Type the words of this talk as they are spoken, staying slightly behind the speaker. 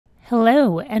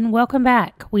Hello and welcome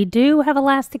back. We do have a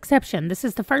last exception. This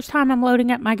is the first time I'm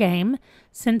loading up my game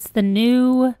since the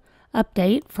new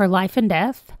update for Life and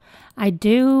Death. I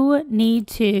do need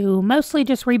to mostly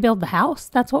just rebuild the house.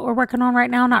 That's what we're working on right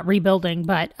now. Not rebuilding,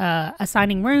 but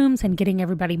assigning rooms and getting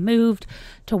everybody moved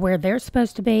to where they're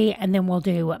supposed to be. And then we'll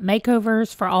do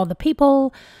makeovers for all the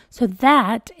people. So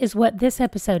that is what this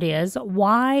episode is.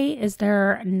 Why is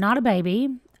there not a baby?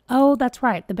 Oh, that's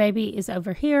right. The baby is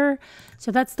over here. So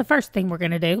that's the first thing we're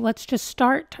going to do. Let's just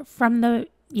start from the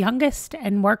youngest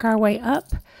and work our way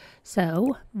up.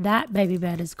 So that baby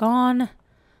bed is gone.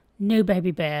 New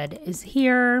baby bed is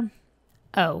here.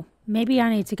 Oh, maybe I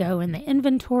need to go in the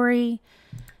inventory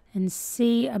and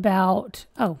see about,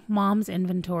 mom's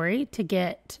inventory to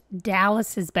get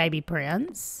Dallas's baby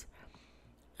prints.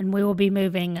 And we will be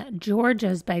moving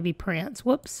Georgia's baby prints.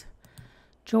 Whoops.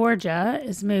 Georgia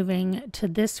is moving to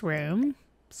this room,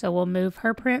 so we'll move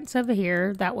her prints over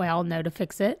here. That way I'll know to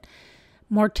fix it.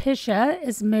 Morticia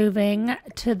is moving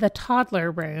to the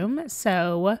toddler room,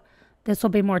 so this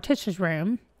will be Morticia's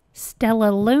room.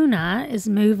 Stella Luna is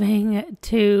moving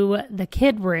to the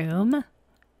kid room,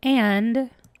 and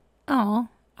I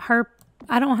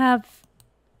don't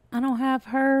have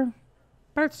her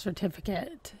birth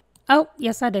certificate. Oh,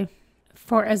 yes I do.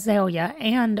 For Azalea,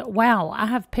 and wow, I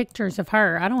have pictures of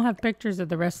her. I don't have pictures of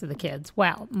the rest of the kids.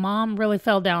 Wow, mom really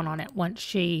fell down on it once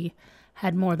she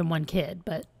had more than one kid,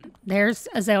 but there's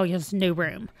Azalea's new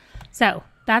room. So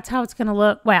that's how it's going to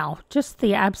look. Wow, just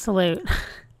the absolute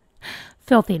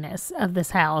filthiness of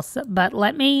this house. But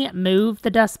let me move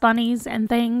the dust bunnies and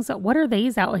things. What are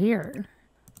these out here?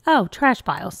 Oh, trash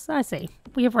piles. I see.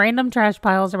 We have random trash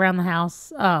piles around the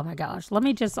house. Oh my gosh. Let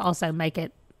me just also make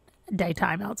it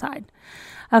daytime outside.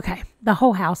 Okay, the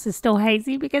whole house is still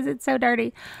hazy because it's so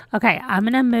dirty. Okay, I'm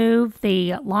going to move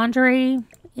the laundry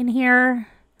in here,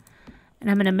 and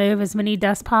I'm going to move as many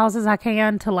dust piles as I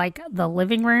can to like the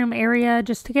living room area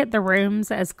just to get the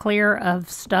rooms as clear of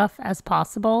stuff as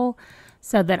possible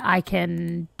so that I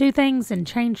can do things and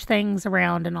change things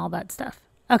around and all that stuff.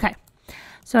 Okay,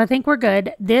 so I think we're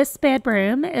good. This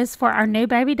bedroom is for our new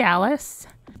baby Dallas.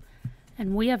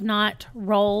 And we have not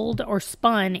rolled or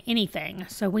spun anything.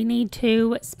 So we need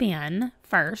to spin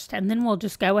first. And then we'll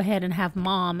just go ahead and have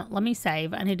mom. Let me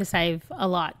save. I need to save a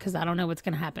lot because I don't know what's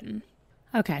going to happen.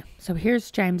 Okay. So here's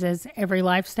James's Every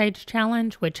Life Stage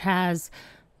challenge, which has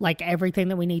like everything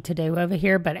that we need to do over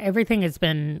here. But everything has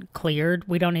been cleared.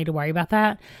 We don't need to worry about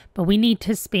that. But we need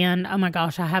to spin. Oh my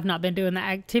gosh. I have not been doing the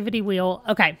activity wheel.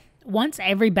 Okay. Once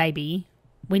every baby,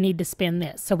 we need to spin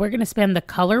this. So we're going to spin the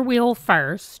color wheel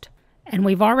first. And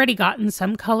we've already gotten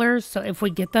some colors, so if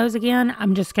we get those again,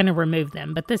 I'm just going to remove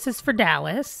them. But this is for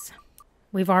Dallas.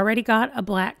 We've already got a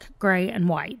black, gray, and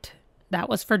white. That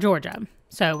was for Georgia.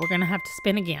 So we're going to have to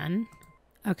spin again.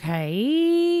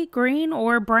 Okay, green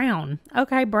or brown?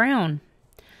 Okay, brown.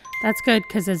 That's good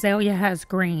because Azalea has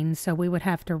green, so we would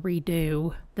have to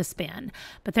redo the spin.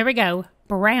 But there we go.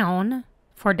 Brown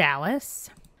for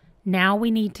Dallas. Now we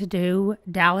need to do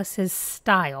Dallas's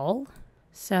style.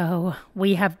 So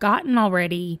we have gotten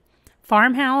already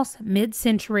farmhouse,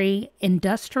 mid-century,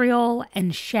 industrial,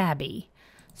 and shabby.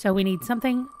 So we need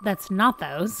something that's not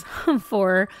those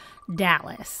for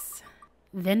Dallas.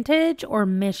 Vintage or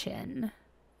mission?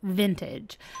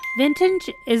 Vintage. Vintage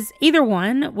is either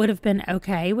one would have been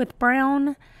okay with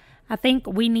brown. I think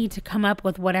we need to come up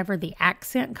with whatever the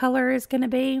accent color is going to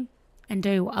be and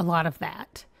do a lot of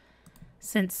that,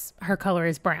 since her color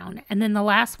is brown. And then the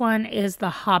last one is the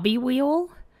hobby wheel.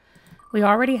 We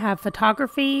already have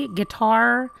photography,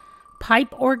 guitar, pipe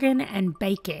organ, and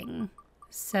baking.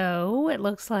 So it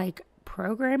looks like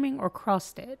programming or cross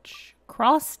stitch.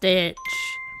 Cross stitch.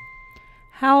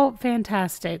 How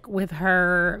fantastic with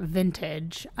her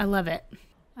vintage. I love it.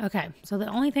 Okay, so the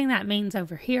only thing that means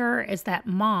over here is that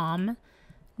mom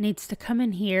needs to come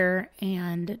in here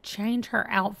and change her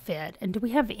outfit. And do we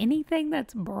have anything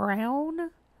that's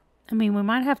brown? I mean, we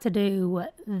might have to do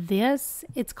this.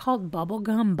 It's called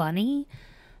Bubblegum Bunny,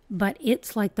 but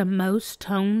it's like the most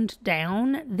toned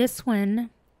down. This one,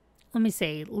 let me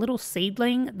see, Little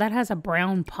Seedling, that has a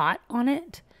brown pot on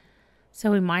it.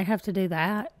 So we might have to do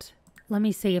that. Let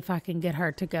me see if I can get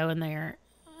her to go in there.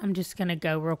 I'm just going to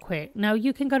go real quick. No,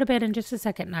 you can go to bed in just a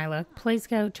second, Nyla. Please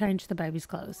go change the baby's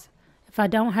clothes. If I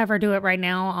don't have her do it right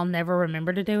now, I'll never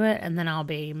remember to do it, and then I'll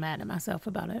be mad at myself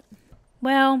about it.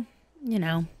 Well, you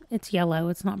know, it's yellow.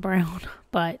 It's not brown,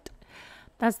 but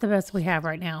that's the best we have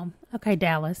right now. Okay,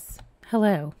 Dallas.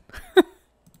 Hello.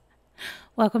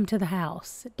 Welcome to the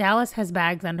house. Dallas has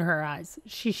bags under her eyes.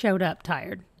 She showed up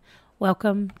tired.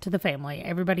 Welcome to the family.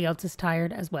 Everybody else is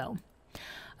tired as well.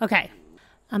 Okay.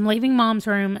 I'm leaving Mom's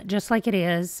room just like it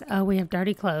is. Oh, we have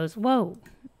dirty clothes. Whoa.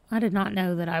 I did not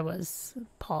know that I was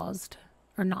paused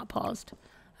or not paused.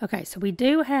 Okay, so we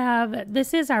do have,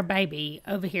 this is our baby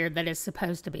over here that is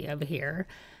supposed to be over here.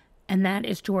 And that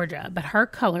is Georgia. But her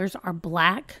colors are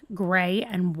black, gray,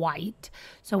 and white.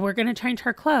 So we're going to change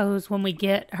her clothes when we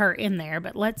get her in there.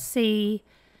 But let's see.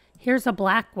 Here's a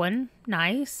black one.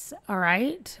 Nice. All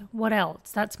right. What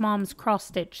else? That's Mom's cross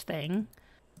stitch thing.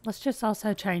 Let's just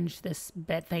also change this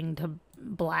bed thing to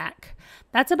black.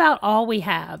 That's about all we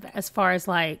have as far as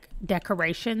like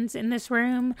decorations in this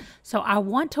room. So I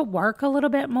want to work a little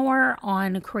bit more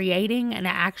on creating an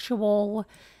actual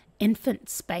infant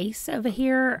space over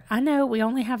here. I know we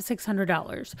only have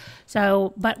 $600.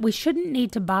 So, but we shouldn't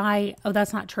need to buy, oh,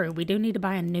 that's not true. We do need to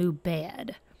buy a new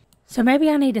bed. So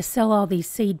maybe I need to sell all these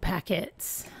seed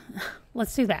packets.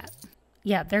 Let's do that.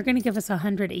 Yeah, they're going to give us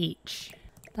 100 each.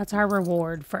 That's our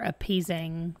reward for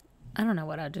appeasing. I don't know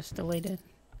what I just deleted.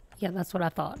 Yeah, that's what I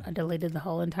thought. I deleted the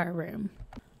whole entire room.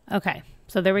 Okay,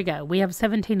 so there we go. We have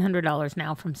 $1,700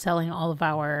 now from selling all of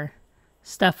our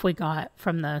stuff we got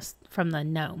from the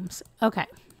gnomes. Okay.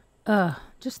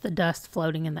 Just the dust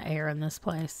floating in the air in this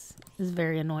place is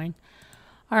very annoying.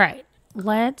 All right,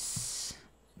 let's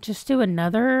just do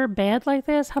another bed like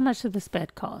this. How much did this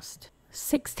bed cost?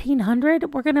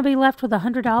 $1,600? We're going to be left with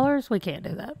 $100? We can't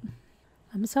do that.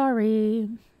 I'm sorry.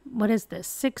 What is this?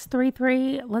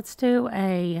 633? Let's do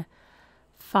a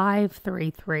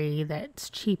 533 that's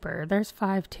cheaper. There's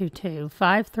 522.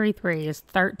 533 is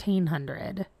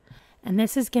 $1,300. And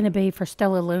this is going to be for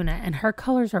Stella Luna, and her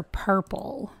colors are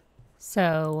purple.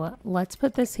 So let's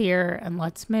put this here, and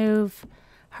let's move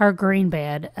her green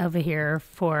bed over here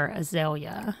for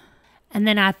Azalea. And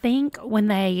then I think when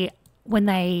they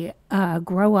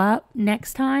grow up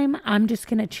next time, I'm just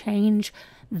going to change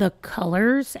the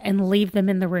colors and leave them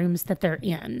in the rooms that they're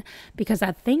in, because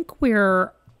I think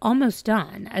we're almost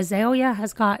done. Azalea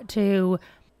has got to,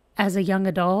 as a young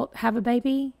adult, have a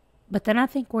baby, but then I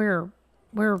think we're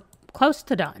close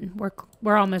to done.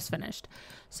 We're almost finished.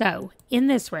 So in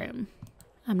this room,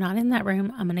 I'm not in that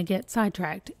room. I'm going to get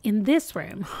sidetracked. In this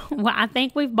room, well, I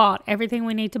think we've bought everything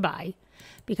we need to buy,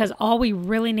 because all we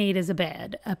really need is a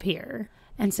bed up here.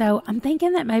 And so I'm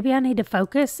thinking that maybe I need to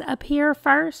focus up here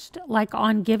first, like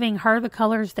on giving her the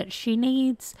colors that she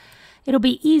needs. It'll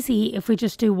be easy if we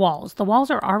just do walls. The walls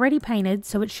are already painted,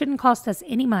 so it shouldn't cost us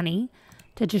any money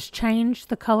to just change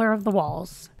the color of the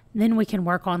walls. Then we can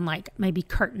work on like maybe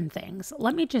curtain things.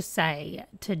 Let me just say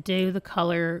to do the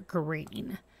color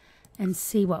green and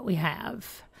see what we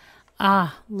have.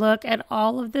 Ah, look at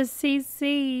all of this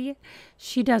CC.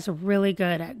 She does really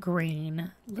good at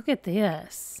green. Look at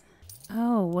this.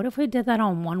 Oh, what if we did that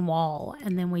on one wall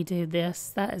and then we do this?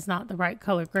 That is not the right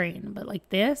color green, but like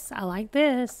this, I like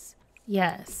this.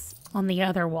 Yes, on the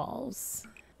other walls.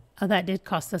 Oh, that did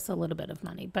cost us a little bit of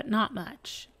money, but not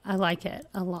much. I like it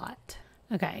a lot.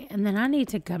 Okay, and then I need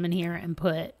to come in here and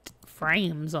put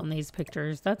frames on these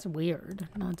pictures. That's weird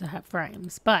not to have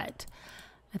frames, but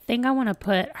I think I want to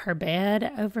put her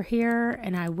bed over here,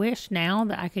 and I wish now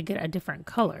that I could get a different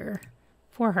color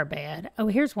for her bed. Oh,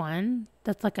 here's one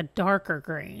that's like a darker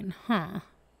green. Huh.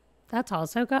 That's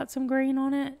also got some green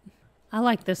on it. I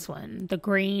like this one. The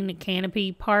green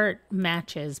canopy part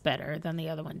matches better than the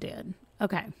other one did.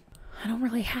 Okay. I don't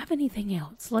really have anything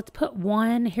else. Let's put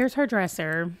one. Here's her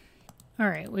dresser. All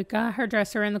right, we've got her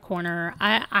dresser in the corner.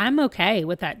 I'm okay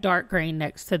with that dark green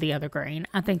next to the other green.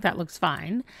 I think that looks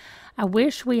fine. I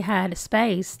wish we had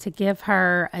space to give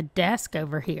her a desk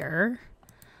over here.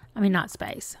 I mean, not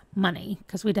space, money,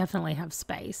 because we definitely have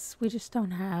space. We just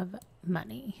don't have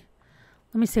money.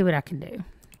 Let me see what I can do.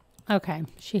 Okay,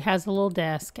 she has a little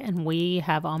desk, and we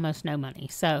have almost no money.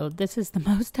 So this is the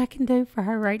most I can do for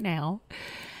her right now.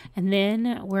 And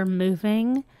then we're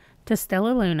moving to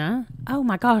Stella Luna. Oh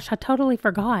my gosh, I totally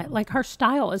forgot. Like, her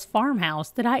style is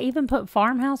farmhouse. Did I even put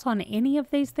farmhouse on any of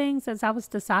these things as I was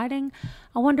deciding?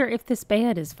 I wonder if this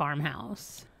bed is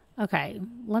farmhouse. Okay,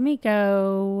 let me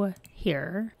go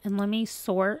here and let me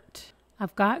sort.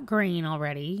 I've got green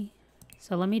already.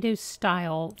 So let me do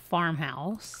style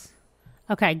farmhouse.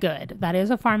 Okay, good. That is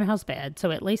a farmhouse bed.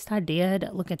 So at least I did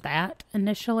look at that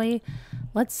initially.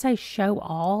 Let's say show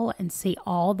all and see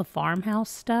all the farmhouse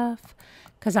stuff,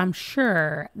 because I'm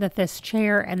sure that this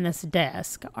chair and this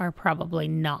desk are probably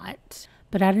not.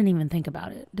 But I didn't even think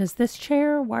about it. Does this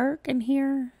chair work in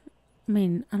here? I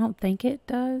mean, I don't think it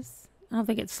does. I don't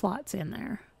think it slots in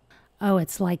there. Oh,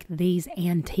 it's like these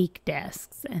antique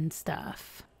desks and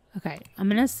stuff. Okay, I'm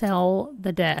going to sell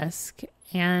the desk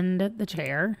and the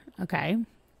chair. Okay.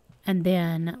 And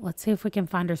then let's see if we can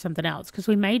find her something else, because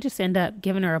we may just end up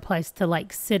giving her a place to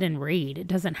like sit and read. It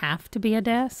doesn't have to be a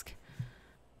desk.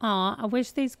 Aw, I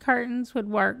wish these curtains would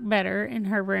work better in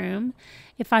her room.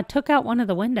 If I took out one of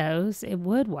the windows, it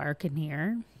would work in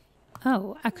here.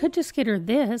 Oh, I could just get her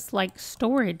this like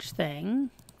storage thing.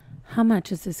 How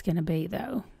much is this going to be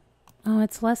though? Oh,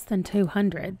 it's less than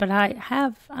 $200, but I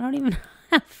don't even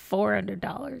have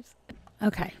 $400.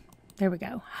 Okay. There we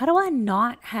go. How do I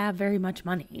not have very much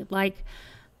money? Like,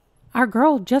 our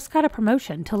girl just got a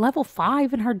promotion to level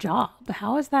 5 in her job.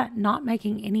 How is that not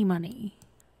making any money?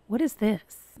 What is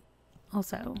this?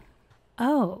 Also,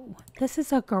 oh, this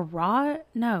is a garage.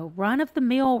 No,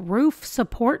 run-of-the-mill roof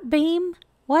support beam.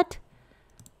 What?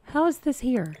 How is this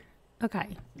here? Okay,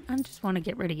 I just want to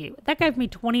get rid of you. That gave me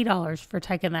 $20 for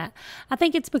taking that. I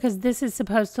think it's because this is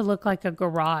supposed to look like a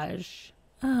garage.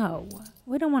 Oh,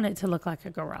 we don't want it to look like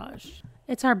a garage.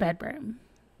 It's our bedroom.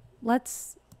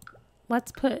 Let's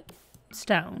put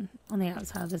stone on the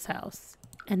outside of this house.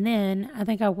 And then I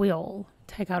think I will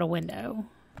take out a window.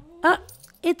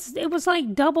 It was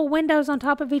like double windows on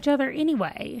top of each other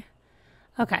anyway.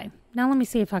 Okay, now let me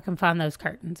see if I can find those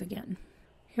curtains again.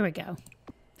 Here we go.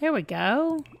 There we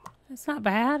go. It's not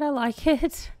bad. I like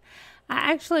it.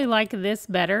 I actually like this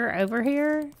better over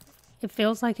here. It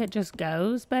feels like it just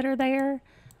goes better there.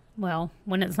 Well,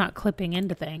 when it's not clipping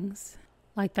into things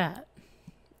like that.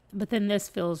 But then this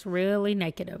feels really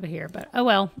naked over here. But oh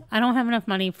well, I don't have enough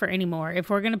money for any more. If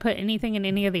we're going to put anything in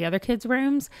any of the other kids'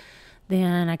 rooms,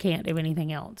 then I can't do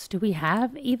anything else. Do we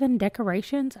have even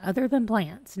decorations other than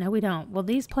plants? No, we don't. Will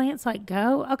these plants like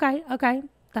go? Okay,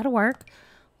 that'll work.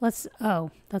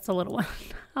 Oh, that's a little one.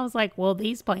 I was like, will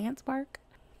these plants work?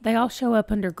 They all show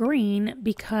up under green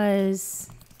because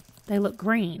they look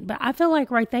green, but I feel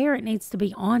like right there it needs to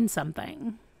be on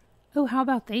something. Oh, how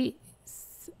about these?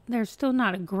 There's still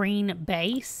not a green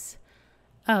base.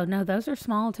 Oh, no, those are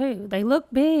small too. They look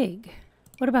big.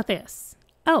 What about this?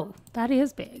 Oh, that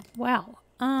is big. Wow.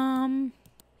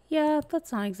 Yeah,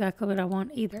 that's not exactly what I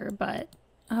want either, but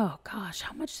oh gosh,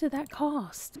 how much did that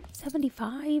cost?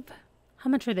 75? How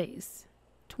much are these?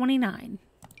 29.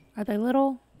 Are they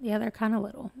little? Yeah, they're kind of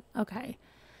little. Okay.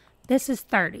 This is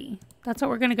 30. That's what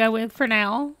we're going to go with for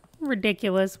now.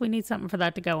 Ridiculous. We need something for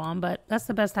that to go on, but that's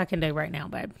the best I can do right now,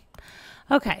 babe.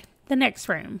 Okay, the next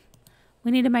room.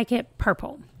 We need to make it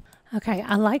purple. Okay,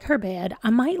 I like her bed. I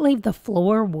might leave the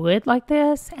floor wood like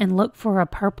this and look for a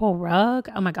purple rug.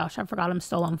 Oh my gosh, I forgot I'm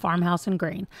still on farmhouse and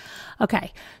green.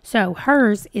 Okay, so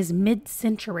hers is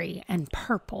mid-century and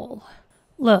purple.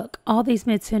 Look, all these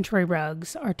mid-century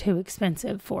rugs are too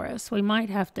expensive for us. We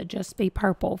might have to just be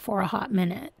purple for a hot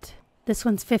minute. This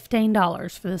one's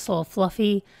 $15 for this little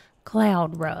fluffy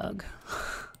cloud rug.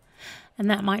 And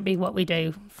that might be what we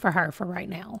do for her for right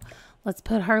now. Let's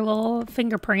put her little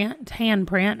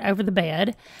handprint over the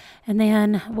bed. And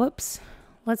then, whoops,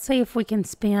 let's see if we can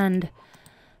spend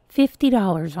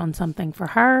 $50 on something for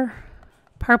her.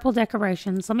 Purple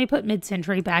decorations. Let me put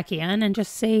mid-century back in and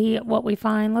just see what we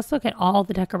find. Let's look at all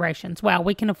the decorations. Wow,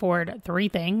 we can afford 3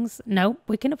 things. Nope,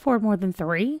 we can afford more than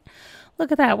 3.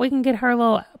 Look at that. We can get her a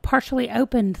little partially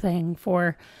opened thing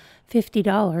for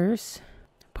 $50.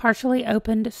 Partially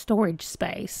opened storage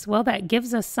space. Well, that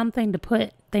gives us something to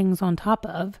put things on top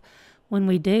of when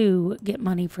we do get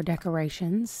money for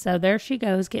decorations. So there she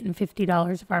goes, getting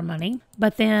 $50 of our money.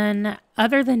 But then,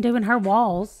 other than doing her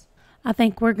walls, I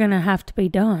think we're going to have to be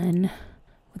done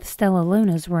with Stella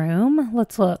Luna's room.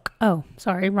 Let's look. Oh,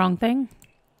 sorry, wrong thing.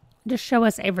 Just show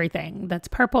us everything that's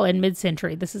purple and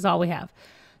mid-century. This is all we have.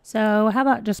 So how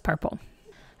about just purple?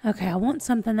 Okay, I want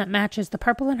something that matches the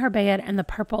purple in her bed and the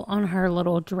purple on her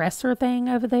little dresser thing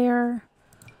over there.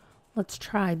 Let's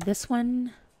try this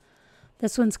one.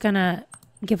 This one's going to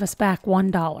give us back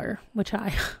 $1, which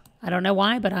I don't know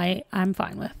why, but I'm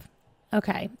fine with.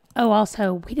 Okay. Oh,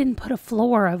 also, we didn't put a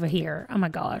floor over here. Oh my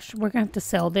gosh. We're going to have to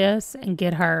sell this and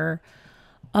get her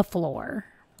a floor.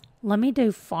 Let me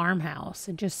do farmhouse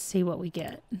and just see what we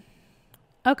get.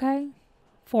 Okay.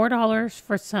 $4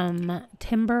 for some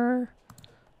timber.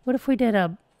 What if we did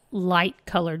a light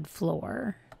colored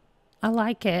floor? I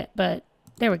like it, but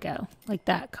there we go. Like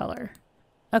that color.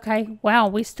 Okay. Wow.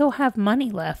 We still have money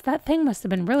left. That thing must have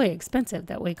been really expensive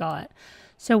that we got.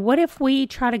 So what if we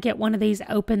try to get one of these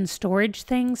open storage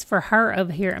things for her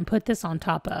over here and put this on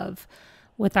top of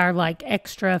with our like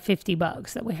extra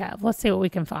 $50 that we have? Let's see what we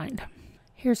can find.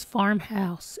 Here's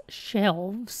farmhouse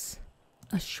shelves.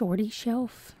 A shorty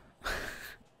shelf.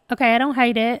 Okay, I don't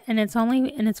hate it, and it's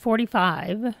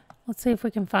 45. Let's see if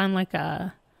we can find like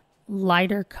a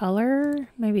lighter color,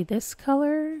 maybe this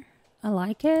color. I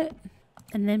like it.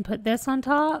 And then put this on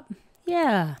top.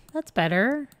 Yeah, that's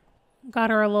better. got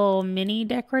her a little mini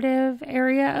decorative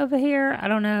area over here. I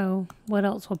don't know what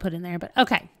else we'll put in there, but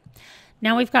okay.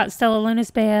 Now we've got Stella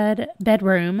Luna's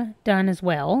bedroom done as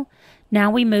well. Now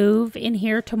we move in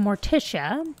here to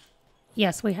Morticia.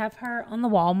 Yes, we have her on the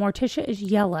wall. Morticia is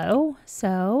yellow,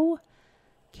 so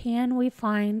can we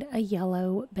find a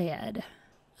yellow bed?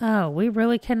 Oh, we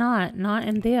really cannot. Not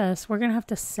in this. We're going to have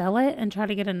to sell it and try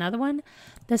to get another one.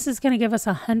 This is going to give us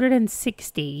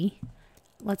 160.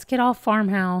 Let's get off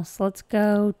farmhouse. Let's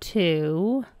go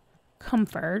to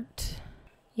comfort.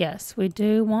 Yes, we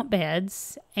do want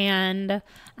beds, and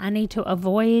I need to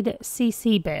avoid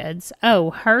CC beds.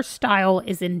 Oh, her style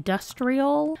is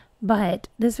industrial, but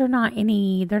these are not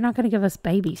any, they're not going to give us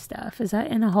baby stuff. Is that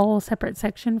in a whole separate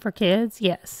section for kids?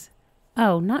 Yes.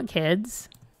 Oh, not kids.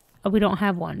 Oh, we don't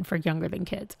have one for younger than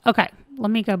kids. Okay,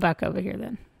 let me go back over here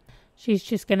then. She's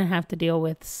just going to have to deal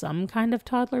with some kind of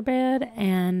toddler bed,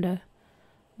 and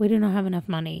we do not have enough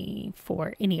money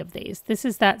for any of these. This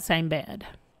is that same bed.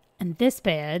 And this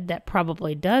bed that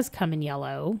probably does come in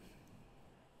yellow.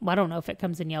 Well, I don't know if it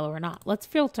comes in yellow or not. Let's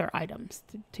filter items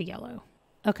to yellow.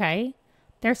 Okay.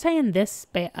 They're saying this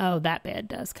bed. Oh, that bed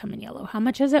does come in yellow. How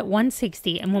much is it?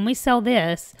 160. And when we sell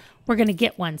this, we're going to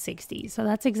get 160. So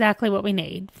that's exactly what we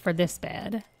need for this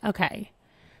bed. Okay.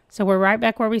 So we're right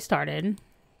back where we started.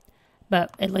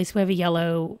 But at least we have a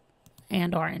yellow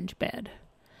and orange bed.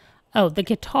 Oh, the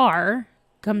guitar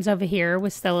comes over here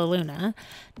with Stella Luna.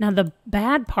 Now, the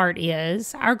bad part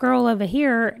is our girl over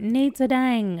here needs a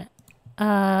dang,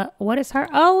 what is her?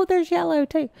 Oh, there's yellow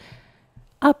too.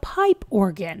 A pipe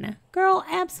organ. Girl,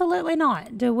 absolutely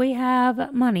not. Do we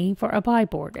have money for a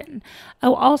pipe organ?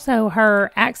 Oh, also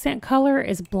her accent color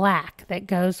is black. That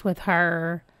goes with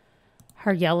her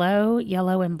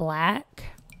yellow and black.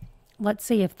 Let's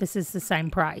see if this is the same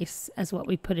price as what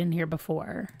we put in here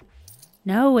before.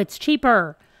 No, it's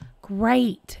cheaper.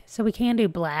 Great. So we can do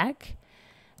black.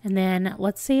 And then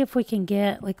let's see if we can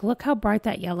get, like, look how bright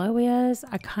that yellow is.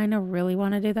 I kind of really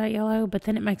want to do that yellow, but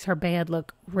then it makes her bed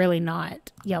look really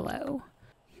not yellow.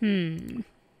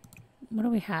 What do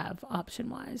we have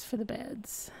option-wise for the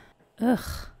beds?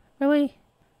 Ugh, really?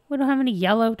 We don't have any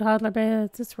yellow toddler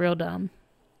beds? It's real dumb.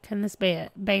 Can this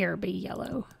bear be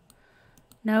yellow?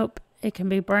 Nope. It can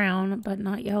be brown, but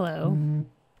not yellow.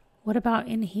 What about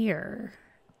in here?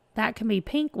 That can be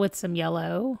pink with some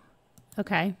yellow.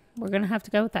 Okay, we're going to have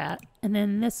to go with that. And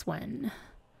then this one.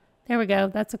 There we go.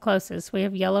 That's the closest. We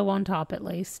have yellow on top at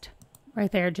least.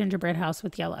 Right there, gingerbread house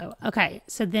with yellow. Okay,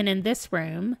 so then in this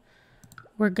room,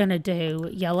 we're going to do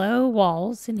yellow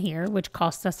walls in here, which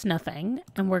costs us nothing.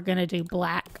 And we're going to do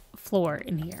black floor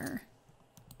in here,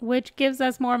 which gives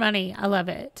us more money. I love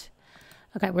it.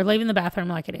 Okay, we're leaving the bathroom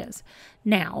like it is.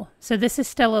 Now, so this is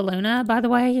Stella Luna, by the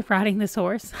way, riding this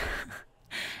horse.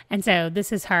 And so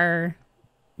this is her.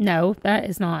 No, that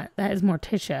is not. That is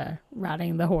Morticia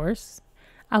riding the horse.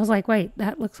 I was like, wait,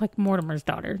 that looks like Mortimer's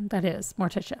daughter. That is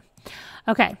Morticia.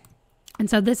 Okay. And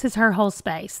so this is her whole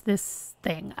space, this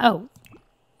thing. Oh,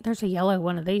 there's a yellow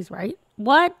one of these, right?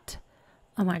 What?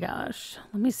 Oh my gosh.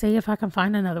 Let me see if I can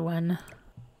find another one.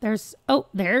 There's a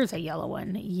yellow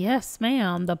one. Yes,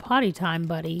 ma'am. The potty time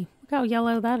buddy. Look how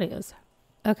yellow that is.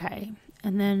 Okay.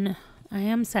 And then I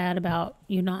am sad about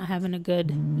you not having a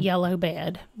good yellow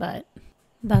bed, but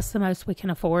that's the most we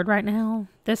can afford right now.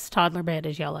 This toddler bed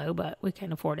is yellow, but we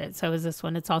can't afford it. So is this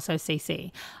one. It's also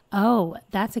CC. Oh,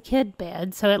 that's a kid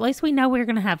bed. So at least we know we're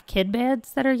going to have kid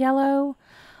beds that are yellow.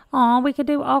 Oh, we could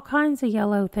do all kinds of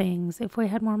yellow things if we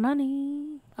had more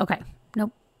money. Okay.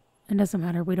 Nope. It doesn't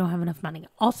matter. We don't have enough money.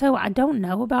 Also, I don't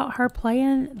know about her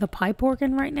playing the pipe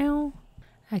organ right now.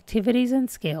 Activities and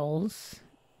skills.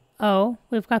 Oh,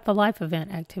 we've got the life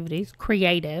event activities.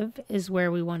 Creative is where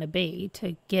we want to be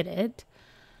to get it.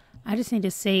 I just need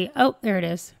to see. Oh, there it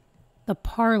is. The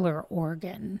parlor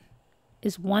organ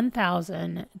is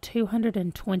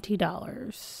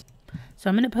 $1,220. So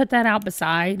I'm going to put that out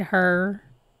beside her.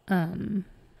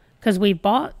 Because we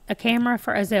bought a camera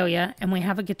for Azalea and we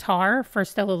have a guitar for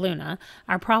Stella Luna.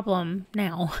 Our problem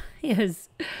now is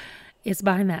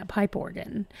buying that pipe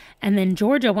organ. And then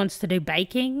Georgia wants to do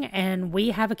baking, and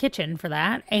we have a kitchen for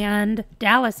that. And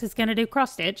Dallas is going to do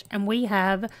cross stitch, and we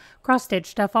have cross stitch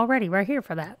stuff already right here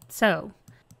for that. So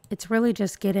it's really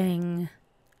just getting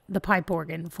the pipe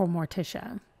organ for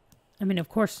Morticia. I mean, of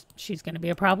course, she's going to be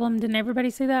a problem. Didn't everybody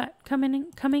see that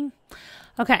coming?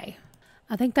 Okay.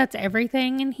 I think that's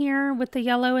everything in here with the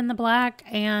yellow and the black,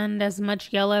 and as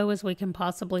much yellow as we can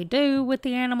possibly do with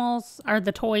the animals or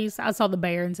the toys. I saw the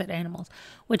bear and said animals,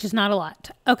 which is not a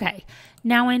lot. Okay,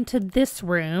 now into this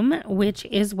room, which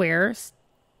is where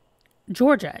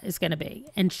Georgia is going to be.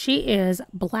 And she is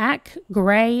black,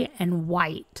 gray, and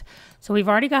white. So we've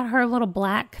already got her little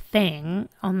black thing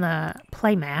on the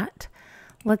playmat.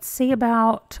 Let's see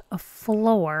about a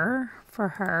floor for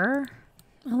her.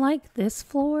 I like this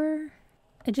floor.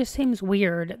 It just seems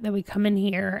weird that we come in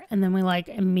here and then we like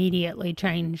immediately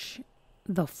change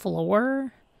the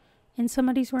floor in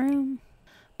somebody's room.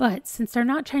 But since they're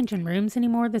not changing rooms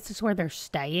anymore, this is where they're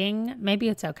staying. Maybe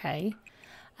it's okay.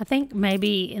 I think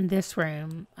maybe in this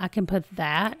room, I can put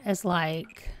that as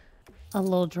like a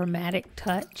little dramatic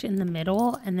touch in the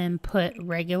middle and then put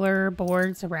regular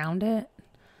boards around it.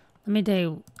 Let me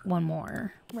do one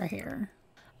more right here.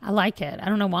 I like it. I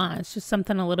don't know why. It's just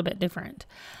something a little bit different.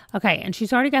 Okay, and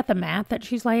she's already got the mat that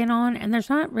she's laying on, and there's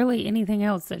not really anything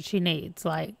else that she needs.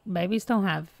 Like, babies don't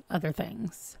have other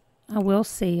things. I will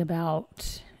see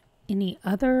about any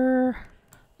other...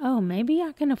 Oh, maybe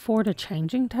I can afford a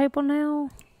changing table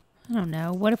now? I don't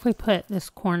know. What if we put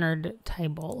this cornered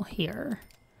table here?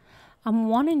 I'm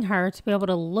wanting her to be able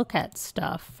to look at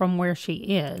stuff from where she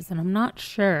is, and I'm not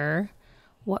sure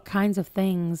what kinds of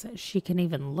things she can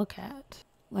even look at.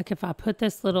 Like if I put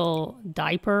this little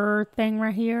diaper thing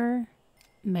right here,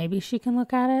 maybe she can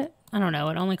look at it. I don't know.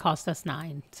 It only cost us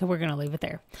 $9, so we're going to leave it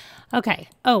there. Okay.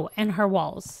 Oh, and her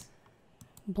walls.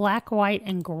 Black, white,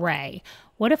 and gray.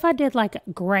 What if I did like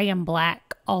gray and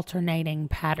black alternating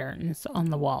patterns on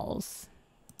the walls?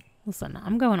 Listen,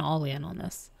 I'm going all in on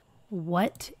this.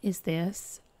 What is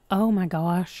this? Oh my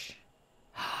gosh.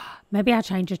 Maybe I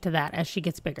change it to that as she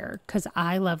gets bigger because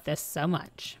I love this so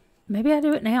much. Maybe I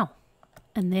do it now.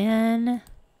 And then,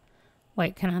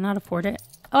 wait, can I not afford it?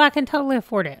 Oh, I can totally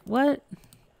afford it. What?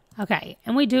 Okay,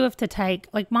 and we do have to take,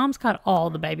 like, Mom's got all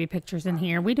the baby pictures in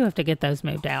here. We do have to get those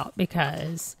moved out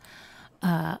because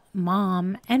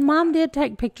Mom did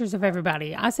take pictures of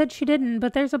everybody. I said she didn't,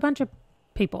 but there's a bunch of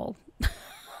people.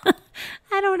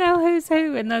 I don't know who's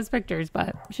who in those pictures,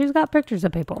 but she's got pictures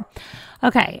of people.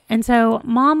 Okay, and so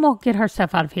Mom will get her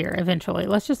stuff out of here eventually.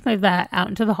 Let's just move that out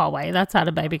into the hallway. That's out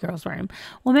of baby girl's room.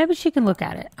 Well, maybe she can look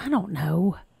at it. I don't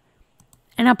know.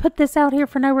 And I put this out here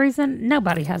for no reason.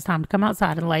 Nobody has time to come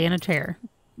outside and lay in a chair.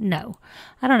 No.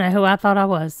 I don't know who I thought I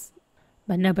was,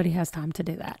 but nobody has time to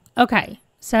do that. Okay,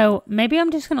 so maybe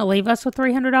I'm just going to leave us with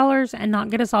 $300 and not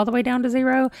get us all the way down to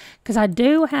zero because I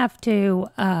do have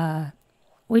to...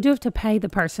 we do have to pay the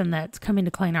person that's coming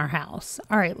to clean our house.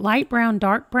 All right, light brown,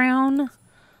 dark brown.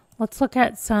 Let's look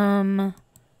at some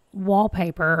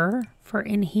wallpaper for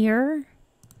in here.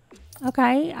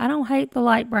 Okay, I don't hate the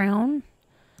light brown.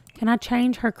 Can I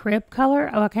change her crib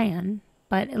color? Oh, I can,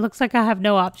 but it looks like I have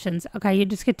no options. Okay, you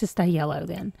just get to stay yellow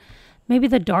then. Maybe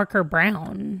the darker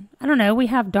brown. I don't know. We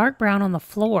have dark brown on the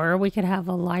floor. We could have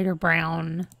a lighter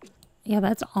brown. Yeah,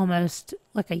 that's almost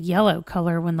like a yellow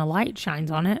color when the light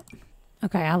shines on it.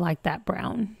 Okay, I like that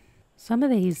brown. Some of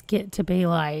these get to be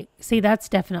like, see, that's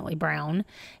definitely brown.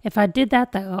 If I did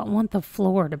that though, I want the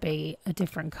floor to be a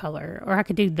different color. Or I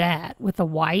could do that with a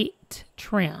white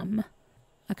trim.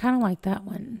 I kind of like that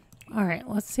one. All right,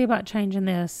 let's see about changing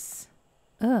this.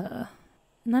 Ugh,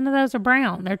 none of those are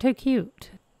brown. They're too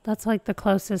cute. That's like the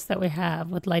closest that we have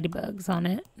with ladybugs on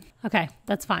it. Okay,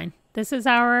 that's fine. This is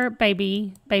our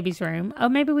baby's room. Oh,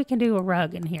 maybe we can do a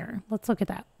rug in here. Let's look at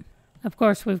that. Of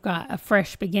course, we've got a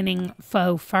fresh beginning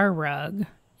faux fur rug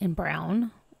in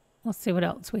brown. Let's see what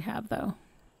else we have, though.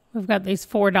 We've got these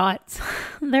 4 dots.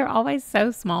 They're always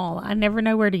so small. I never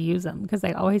know where to use them because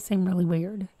they always seem really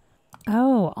weird.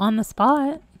 Oh, on the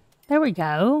spot. There we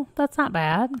go. That's not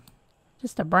bad.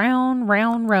 Just a brown,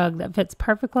 round rug that fits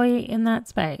perfectly in that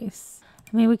space.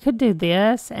 I mean, we could do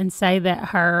this and say that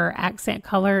her accent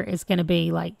color is going to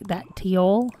be like that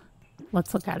teal.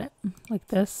 Let's look at it. Like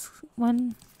this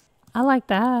one. I like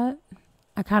that.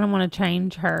 I kind of want to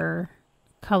change her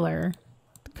color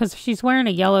because she's wearing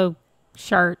a yellow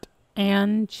shirt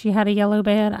and she had a yellow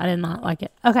bed. I did not like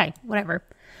it. Okay, whatever.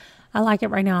 I like it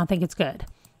right now. I think it's good.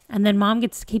 And then Mom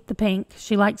gets to keep the pink.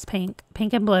 She likes pink.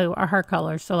 Pink and blue are her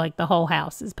colors. So like the whole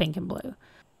house is pink and blue.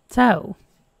 So,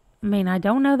 I mean, I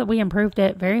don't know that we improved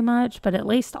it very much, but at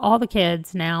least all the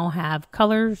kids now have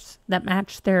colors that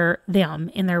match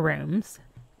them in their rooms.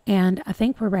 And I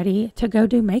think we're ready to go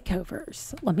do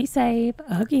makeovers. Let me save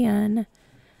again,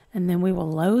 and then we will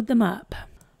load them up.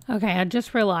 Okay, I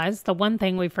just realized the one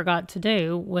thing we forgot to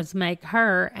do was make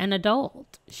her an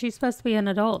adult. She's supposed to be an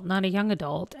adult, not a young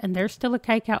adult, and there's still a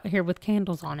cake out here with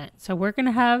candles on it. So we're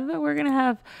gonna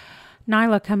have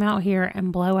Nyla come out here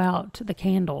and blow out the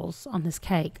candles on this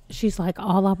cake. She's like,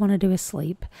 all I want to do is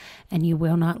sleep, and you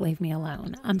will not leave me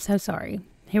alone. I'm so sorry.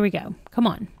 Here we go. Come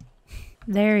on.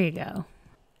 There you go.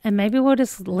 And maybe we'll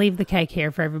just leave the cake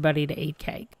here for everybody to eat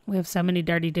cake. We have so many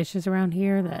dirty dishes around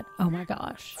here that, oh my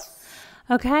gosh.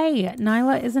 Okay,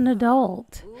 Nyla is an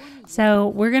adult. So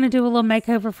we're going to do a little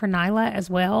makeover for Nyla as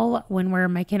well when we're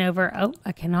making over. Oh,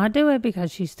 I cannot do it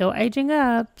because she's still aging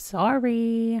up.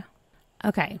 Sorry.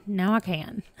 Okay, now I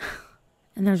can.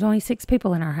 And there's only 6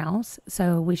 people in our house,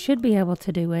 so we should be able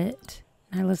to do it.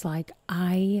 Nyla's like,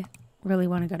 I really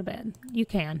want to go to bed. You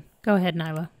can. Go ahead,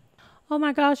 Nyla. Oh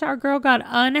my gosh, our girl got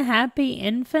unhappy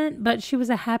infant, but she was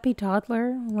a happy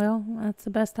toddler. Well, that's the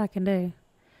best I can do.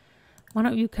 Why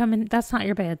don't you come in? That's not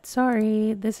your bed.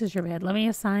 Sorry, this is your bed. Let me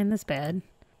assign this bed.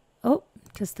 Oh,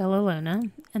 to Stella Luna.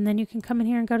 And then you can come in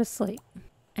here and go to sleep.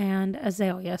 And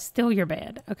Azalea, still your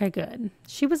bed. Okay, good.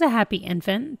 She was a happy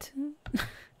infant.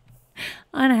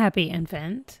 Unhappy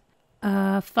infant.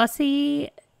 Fussy,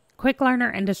 quick learner,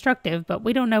 and destructive, but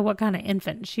we don't know what kind of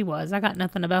infant she was. I got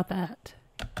nothing about that.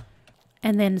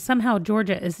 And then somehow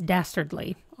Georgia is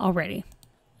dastardly already.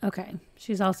 Okay,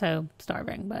 she's also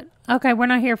starving, but okay, we're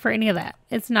not here for any of that.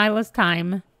 It's Nyla's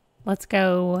time. Let's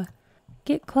go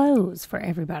get clothes for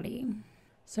everybody.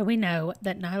 So we know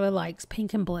that Nyla likes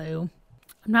pink and blue.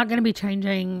 I'm not going to be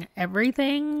changing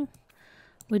everything.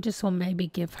 We just will maybe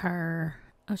give her,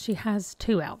 oh, she has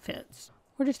 2 outfits.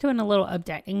 We're just doing a little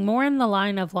updating. More in the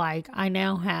line of like, I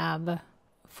now have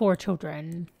 4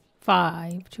 children.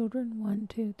 5 children. 1,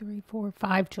 2, 3, 4,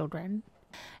 5 children.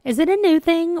 Is it a new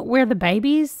thing where the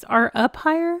babies are up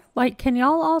higher? Like, can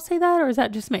y'all all see that, or is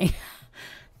that just me?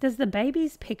 Does the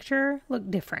baby's picture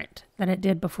look different than it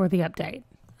did before the update?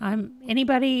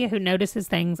 Anybody who notices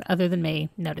things other than me,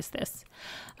 notice this.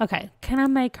 Okay, can I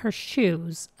make her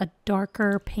shoes a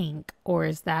darker pink, or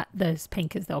is that as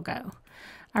pink as they'll go?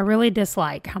 I really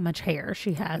dislike how much hair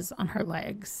she has on her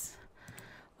legs,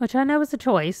 which I know is a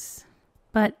choice.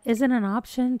 But is it an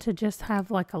option to just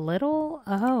have like a little?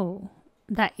 Oh,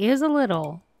 that is a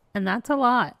little. And that's a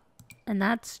lot. And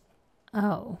that's,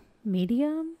 oh,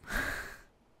 medium?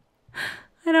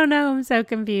 I don't know. I'm so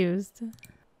confused.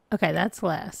 Okay, that's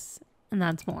less. And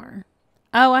that's more.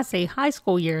 Oh, I see. High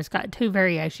school years got 2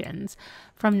 variations.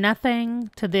 From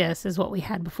nothing to this is what we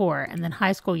had before. And then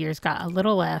high school years got a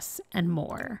little less and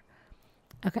more.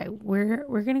 Okay, we're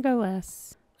going to go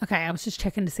less. Okay, I was just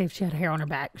checking to see if she had hair on her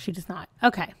back. She does not.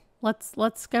 Okay,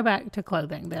 let's go back to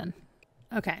clothing then.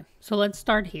 Okay, so let's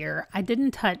start here. I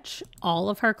didn't touch all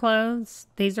of her clothes.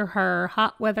 These are her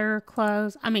hot weather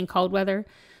clothes. I mean cold weather.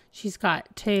 She's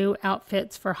got 2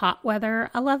 outfits for hot weather.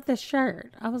 I love this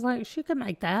shirt. I was like, she could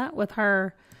make that with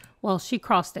her, well, she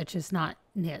cross stitches, not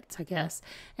knits, I guess.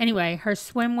 Anyway, her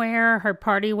swimwear, her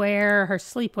party wear, her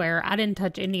sleepwear, I didn't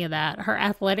touch any of that. Her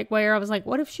athletic wear, I was like,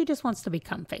 what if she just wants to be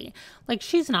comfy? Like,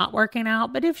 she's not working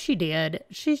out, but if she did,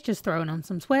 she's just throwing on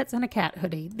some sweats and a cat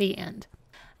hoodie. The end.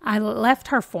 I left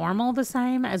her formal the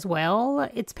same as well.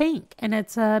 It's pink, and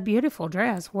it's a beautiful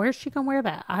dress. Where's she going to wear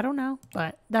that? I don't know,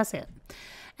 but that's it.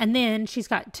 And then she's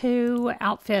got 2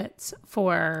 outfits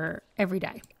for every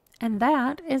day. And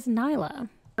that is Nyla.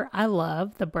 I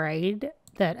love the braid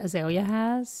that Azalea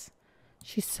has.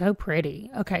 She's so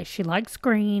pretty. Okay, she likes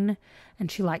green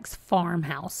and she likes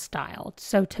farmhouse style.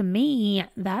 So to me,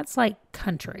 that's like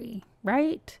country,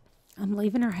 right? I'm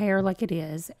leaving her hair like it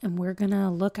is, and we're going to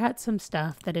look at some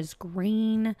stuff that is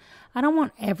green. I don't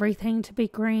want everything to be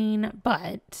green,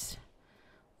 but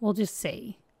we'll just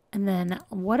see. And then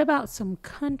what about some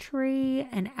country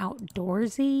and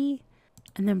outdoorsy?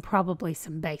 And then probably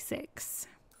some basics.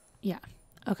 Yeah.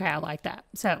 Okay, I like that.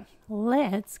 So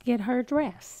let's get her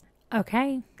dressed.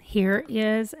 Okay, here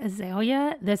is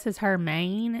Azalea. This is her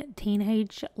main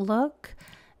teenage look.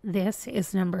 This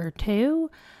is number 2.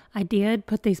 I did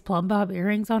put these plum bob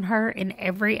earrings on her in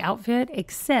every outfit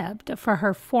except for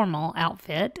her formal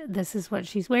outfit. This is what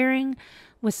she's wearing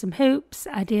with some hoops.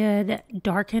 I did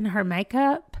darken her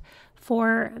makeup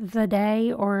for the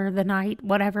day or the night,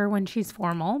 whatever, when she's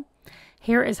formal.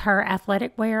 Here is her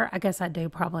athletic wear. I guess I do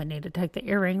probably need to take the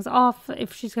earrings off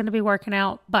if she's going to be working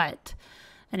out. But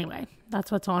anyway, that's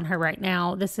what's on her right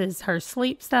now. This is her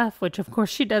sleep stuff, which of course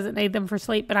she doesn't need them for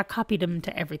sleep, but I copied them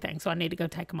to everything, so I need to go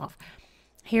take them off.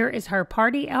 Here is her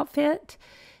party outfit.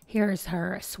 Here's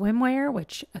her swimwear,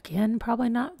 which again, probably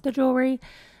not the jewelry.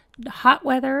 Hot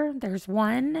weather, there's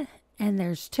 1 and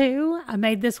there's 2. I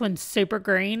made this one super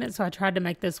green, so I tried to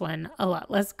make this one a lot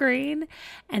less green.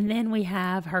 And then we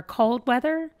have her cold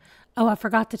weather. Oh, I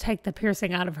forgot to take the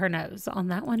piercing out of her nose on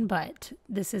that one, but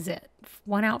this is it.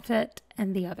 1 outfit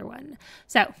and the other one.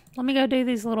 So let me go do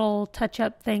these little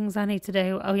touch-up things I need to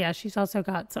do. Oh yeah, she's also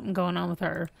got something going on with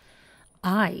her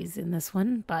eyes in this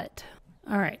one, but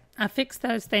All right, I fixed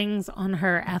those things on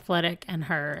her athletic and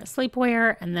her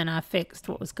sleepwear, and then I fixed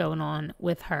what was going on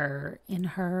with her in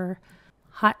her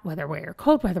hot weather wear,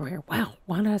 cold weather wear. Wow,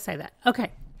 why did I say that?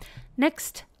 Okay,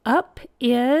 next up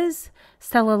is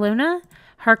Stella Luna.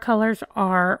 Her color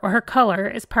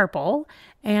is purple,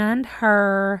 and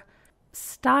her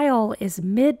style is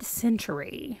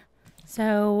mid-century.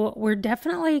 So we're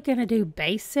definitely going to do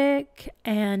basic,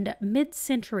 and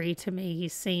mid-century to me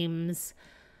seems,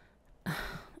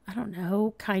 I don't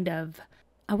know, kind of,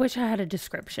 I wish I had a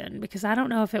description because I don't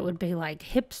know if it would be like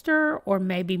hipster or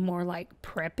maybe more like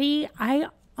preppy. I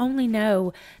only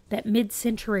know that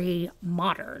mid-century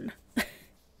modern.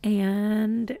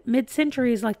 And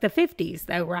mid-century is like the 50s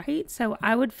though, right? So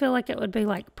I would feel like it would be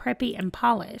like preppy and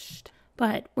polished.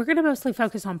 But we're going to mostly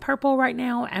focus on purple right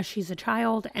now as she's a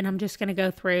child. And I'm just going to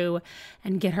go through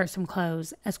and get her some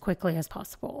clothes as quickly as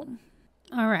possible.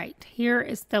 All right, here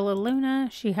is Stella Luna.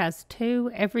 She has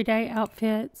 2 everyday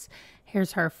outfits.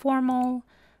 Here's her formal,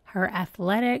 her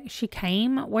athletic. She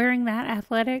came wearing that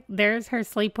athletic. There's her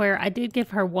sleepwear. I did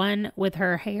give her one with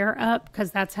her hair up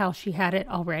because that's how she had it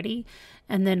already.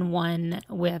 And then one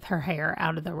with her hair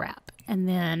out of the wrap. And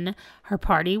then her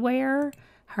party wear,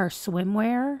 her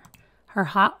swimwear, her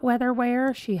hot weather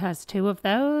wear. She has 2 of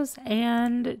those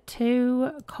and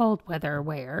 2 cold weather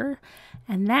wear.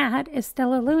 And that is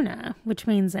Stella Luna, which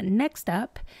means that next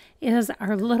up is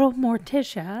our little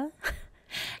Morticia.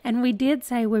 And we did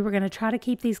say we were going to try to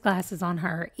keep these glasses on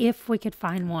her if we could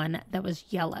find one that was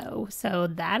yellow. So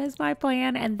that is my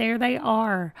plan. And there they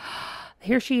are.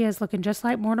 Here she is looking just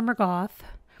like Mortimer Goth.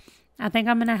 I think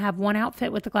I'm going to have one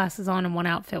outfit with the glasses on and one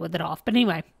outfit with it off. But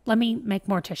anyway, let me make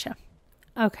Morticia.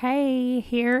 Okay,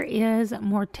 here is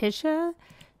Morticia.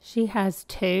 She has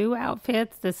 2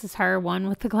 outfits. This is her one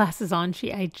with the glasses on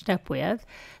she aged up with.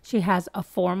 She has a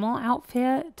formal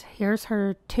outfit. Here's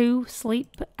her 2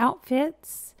 sleep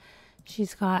outfits.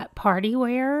 She's got party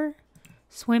wear,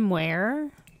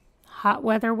 swimwear, hot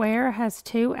weather wear has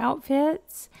 2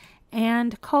 outfits,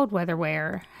 and cold weather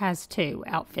wear has 2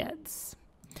 outfits.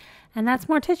 And that's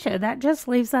Morticia. That just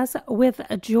leaves us with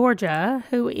Georgia,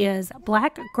 who is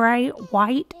black, gray,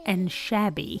 white, and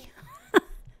shabby.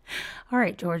 All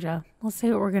right, Georgia, let's see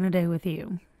what we're going to do with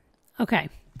you. Okay,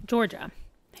 Georgia,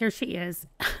 here she is.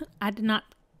 I did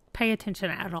not pay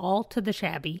attention at all to the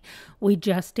shabby. We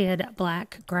just did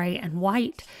black, gray, and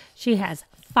white. She has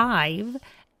 5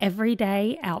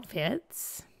 everyday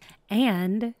outfits,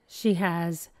 and she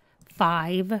has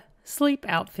 5 sleep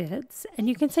outfits, and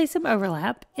you can see some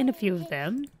overlap in a few of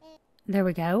them. There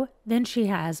we go. Then she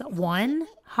has 1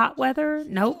 hot weather.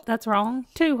 Nope, that's wrong.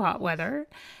 2 hot weather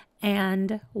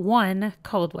and 1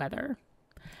 cold weather.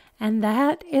 And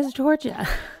that is Georgia.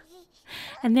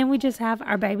 And then we just have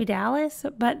our baby Dallas,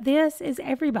 but this is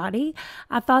everybody.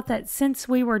 I thought that since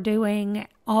we were doing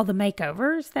all the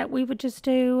makeovers that we would just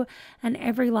do an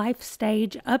every life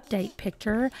stage update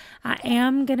picture. I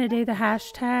am going to do the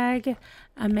hashtag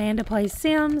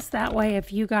amandaplayssims. That way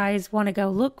if you guys want to go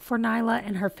look for Nyla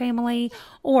and her family,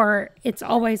 or it's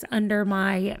always under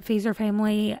my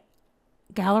feeserfamily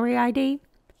gallery ID.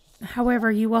 However,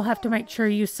 you will have to make sure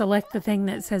you select the thing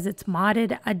that says it's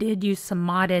modded. I did use some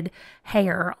modded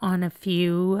hair on a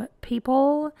few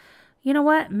people. You know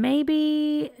what?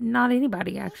 Maybe not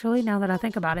anybody, actually, now that I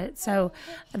think about it. So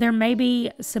there may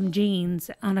be some jeans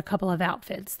on a couple of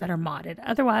outfits that are modded.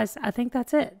 Otherwise, I think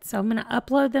that's it. So I'm going to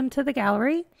upload them to the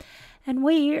gallery, and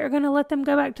we are going to let them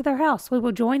go back to their house. We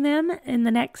will join them in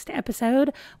the next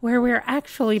episode where we're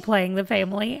actually playing the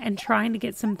family and trying to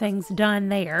get some things done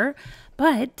there.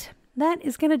 But that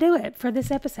is going to do it for this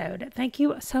episode. Thank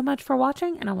you so much for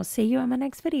watching, and I will see you in my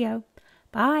next video.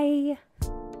 Bye.